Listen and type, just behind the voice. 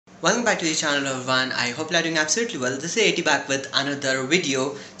Welcome back to the channel everyone. I hope you are doing absolutely well. This is 80 back with another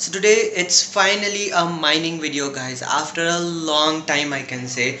video. So today it's finally a mining video guys, after a long time I can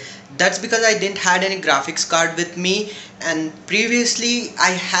say. That's because I didn't had any graphics card with me, and previously I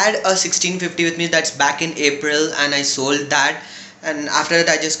had a 1650 with me. That's back in April, and I sold that, and after that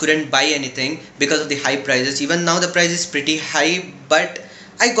I just couldn't buy anything because of the high prices. Even now the price is pretty high, but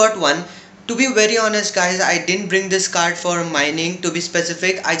I got one. To be very honest guys, I didn't bring this card for mining, to be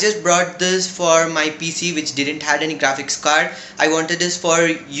specific. I just brought this for my PC which didn't had any graphics card. I wanted this for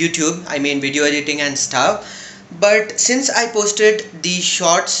YouTube, I mean video editing and stuff. But since I posted the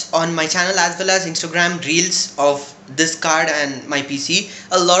shorts on my channel as well as Instagram reels of this card and my PC,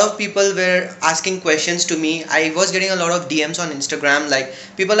 a lot of people were asking questions to me. I was getting a lot of DMs on Instagram, like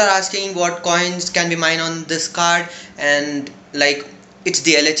people are asking what coins can be mined on this card, and like it's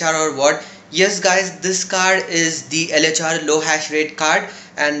the LHR or what. Yes guys, this card is the LHR low hash rate card,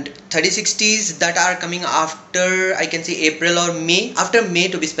 and 3060s that are coming after, I can say April or May, after May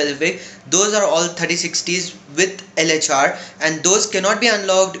to be specific, those are all 3060s with LHR, and those cannot be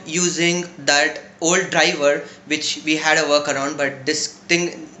unlocked using that old driver which we had a workaround, but this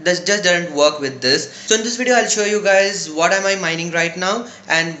just doesn't work with this. So in this video I'll show you guys what am I mining right now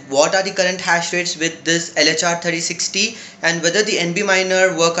and what are the current hash rates with this LHR 3060, and whether the NB miner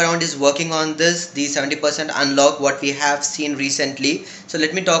workaround is working on this, the 70% unlock what we have seen recently. So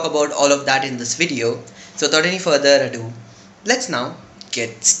let me talk about all of that in this video. So without any further ado, let's now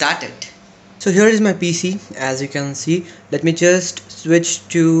get started. So here is my PC, as you can see. Let me just switch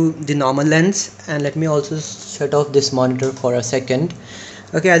to the normal lens, and let me also shut off this monitor for a second.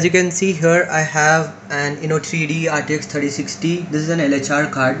 Okay, as you can see here I have an 3D RTX 3060. This is an LHR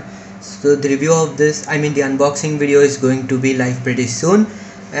card. So the review of this, I mean the unboxing video, is going to be live pretty soon.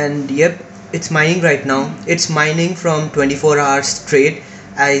 And yep, it's mining right now. It's mining from 24 hours straight.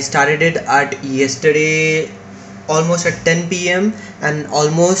 I started it at yesterday almost at 10 PM, and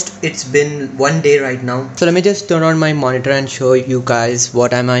almost it's been one day right now. So let me just turn on my monitor and show you guys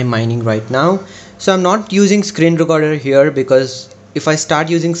what am I mining right now. So I'm not using screen recorder here, because if I start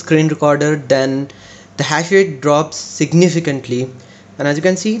using screen recorder then the hash rate drops significantly. And as you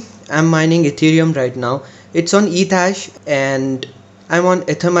can see, I'm mining Ethereum right now. It's on Ethash, and I'm on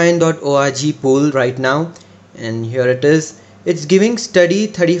ethermine.org pool right now, and here it is. It's giving steady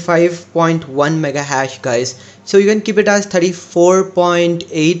 35.1 mega hash guys, so you can keep it as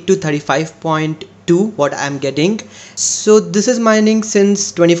 34.8 to 35.2 what I'm getting. So this is mining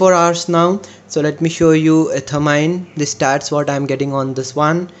since 24 hours now. So let me show you Ethermine, the stats what I'm getting on this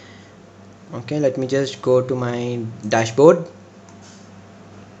one. Okay, let me just go to my dashboard.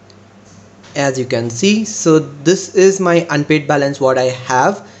 As you can see, so this is my unpaid balance what I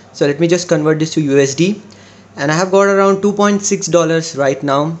have. So let me just convert this to USD, and I have got around $2.6 right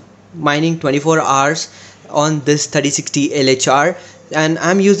now, mining 24 hours on this 3060 LHR, and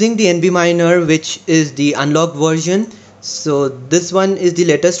I'm using the NB miner which is the unlocked version. So this one is the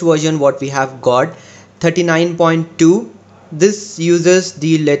latest version what we have got, 39.2. this uses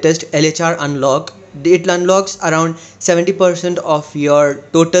the latest LHR unlock. It unlocks around 70% of your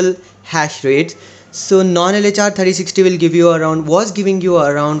total hash rates. So non-LHR 3060 will give you around, was giving you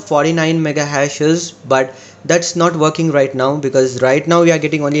around 49 mega hashes, but that's not working right now, because right now we are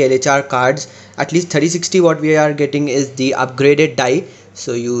getting only LHR cards. At least 3060 what we are getting is the upgraded die,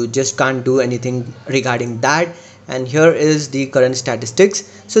 so you just can't do anything regarding that. And here is the current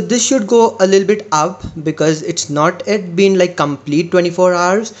statistics. So this should go a little bit up, because it's not yet been like complete 24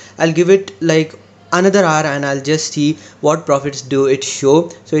 hours. I'll give it like another hour and I'll just see what profits do it show.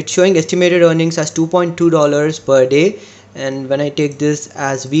 So it's showing estimated earnings as $2.2 per day, and when I take this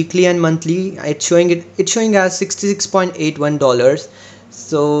as weekly and monthly, it's showing as $66.81.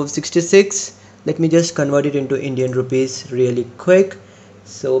 so 66, let me just convert it into Indian rupees really quick.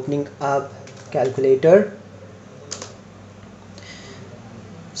 So opening up calculator,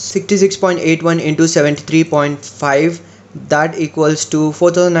 66.81 into 73.5, that equals to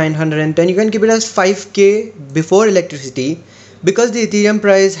 4,910. You can keep it as 5k before electricity. Because the Ethereum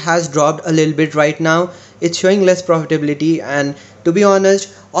price has dropped a little bit right now, it's showing less profitability, and to be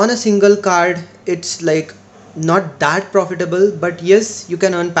honest, on a single card it's like not that profitable. But yes, you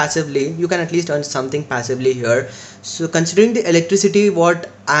can earn passively, you can at least earn something passively here. So considering the electricity what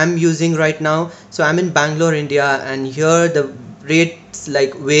I'm using right now, so I'm in Bangalore, India, and here the rates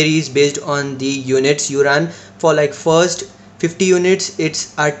like varies based on the units you run. For like first 50 units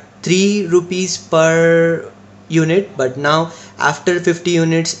it's at 3 rupees per unit, but now after 50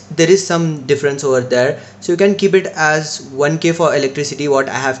 units there is some difference over there. So you can keep it as 1k for electricity what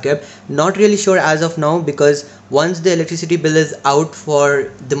I have kept. Not really sure as of now, because once the electricity bill is out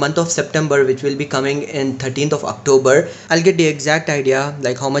for the month of September, which will be coming in 13th of October, I'll get the exact idea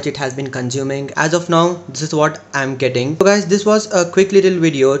like how much it has been consuming. As of now, this is what I'm getting. So guys, this was a quick little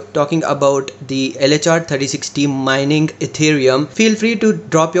video talking about the LHR 3060 mining Ethereum. Feel free to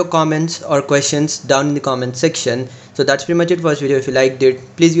drop your comments or questions down in the comment section. So that's pretty much it for this video. If you liked it,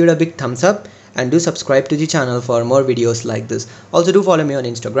 please give it a big thumbs up and do subscribe to the channel for more videos like this. Also do follow me on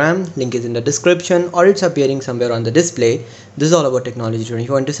Instagram, link is in the description or it's appearing somewhere on the display. This is all about technology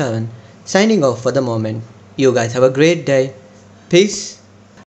 24/7. Signing off for the moment. You guys have a great day. Peace.